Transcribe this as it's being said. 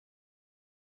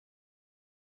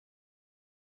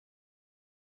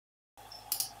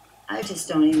I just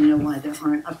don't even know why there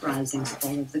aren't uprisings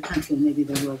all over the country. Maybe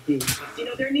there will be. You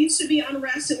know, there needs to be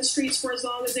unrest in the streets for as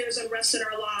long as there's unrest in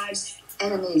our lives.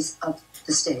 Enemies of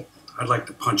the state. I'd like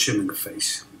to punch him in the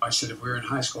face. I said if we were in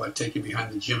high school, I'd take him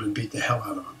behind the gym and beat the hell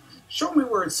out of him. Show me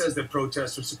where it says that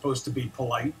protests are supposed to be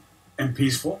polite and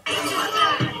peaceful.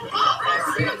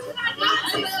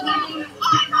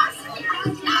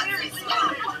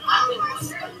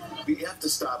 We have to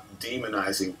stop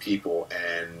demonizing people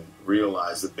and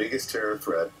realize the biggest terror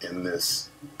threat in this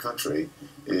country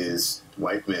is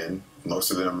white men,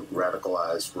 most of them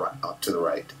radicalized up to the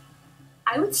right.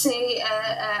 I would say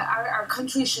our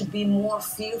country should be more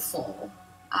fearful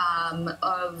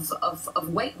of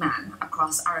white men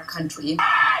across our country.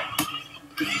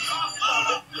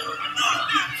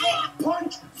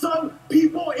 Punch some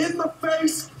people in the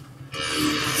face!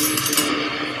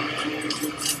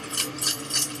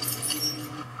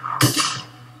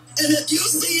 And if you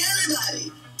see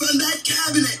anybody from that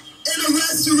cabinet in a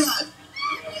restaurant,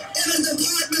 in a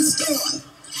department store,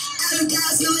 at a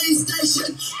gasoline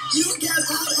station, you get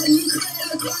out and you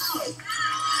create a crowd.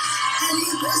 And you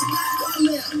push back on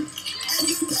them. And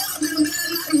you tell them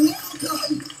they're not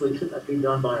welcome. Shouldn't that be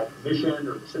done by a commission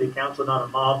or the city council, not a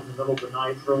mob in the middle of the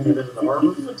night throwing it into the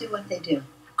harbor? People do what they do.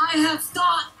 I have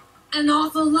thought an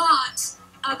awful lot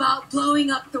about blowing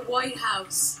up the White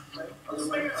House.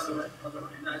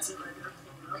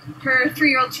 Her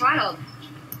 3-year-old child.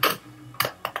 And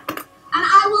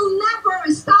I will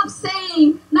never stop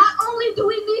saying, not only do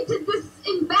we need to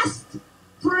disinvest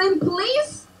in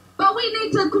police, but we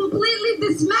need to completely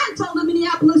dismantle the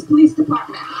Minneapolis Police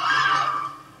Department.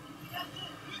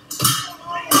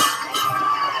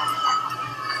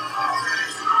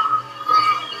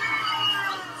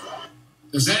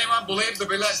 Does anyone believe there'll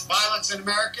be less violence in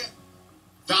America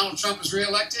if Donald Trump is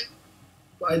reelected?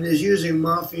 Biden is using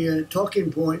mafia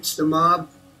talking points. The mob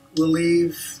will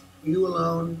leave you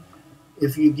alone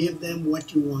if you give them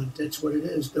what you want. That's what it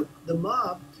is. The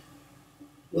mob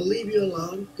will leave you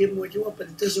alone, give them what you want, but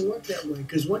it doesn't work that way,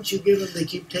 because once you give them, they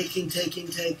keep taking.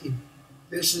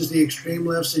 This is the extreme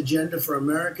left's agenda for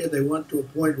America. They want to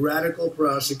appoint radical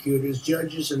prosecutors,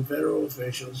 judges, and federal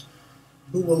officials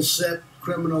who will set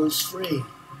criminals free.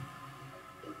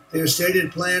 Their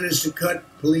stated plan is to cut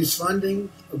police funding,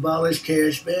 abolish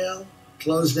cash bail,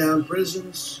 close down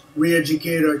prisons,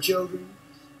 re-educate our children,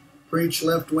 preach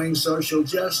left-wing social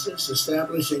justice,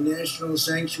 establish a national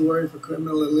sanctuary for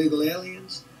criminal illegal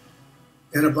aliens,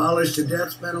 and abolish the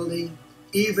death penalty,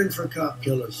 even for cop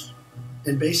killers.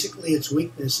 And basically it's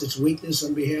weakness. It's weakness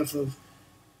on behalf of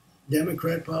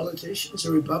Democrat politicians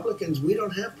or Republicans. We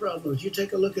don't have problems. You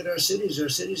take a look at our cities. Our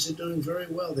cities are doing very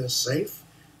well. They're safe.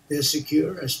 They're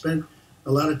secure. I spent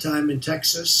a lot of time in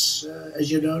Texas,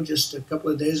 as you know, just a couple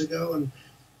of days ago, and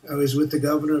I was with the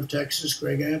governor of Texas,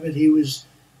 Greg Abbott. He was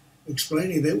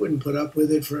explaining they wouldn't put up with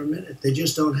it for a minute. They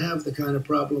just don't have the kind of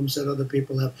problems that other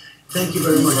people have. Thank you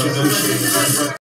very much. I appreciate it.